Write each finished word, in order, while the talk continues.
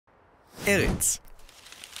Erets.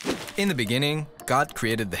 In the beginning, God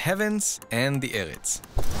created the heavens and the erets.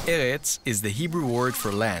 Erets is the Hebrew word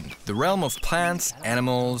for land, the realm of plants,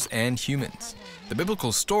 animals, and humans. The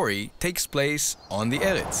biblical story takes place on the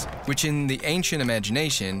erets, which in the ancient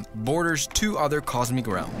imagination borders two other cosmic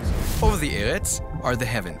realms. Over the erets are the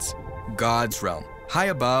heavens, God's realm, high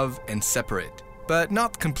above and separate, but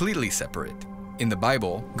not completely separate. In the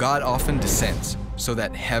Bible, God often descends so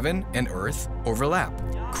that heaven and earth overlap,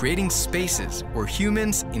 creating spaces where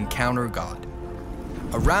humans encounter God.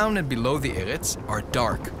 Around and below the erets are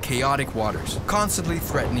dark, chaotic waters, constantly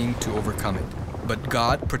threatening to overcome it. But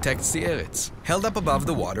God protects the erets, held up above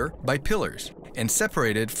the water by pillars and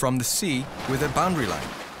separated from the sea with a boundary line,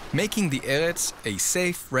 making the erets a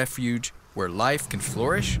safe refuge where life can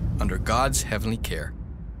flourish under God's heavenly care.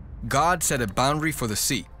 God set a boundary for the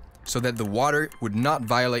sea so that the water would not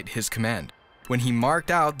violate His command when He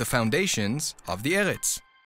marked out the foundations of the erets.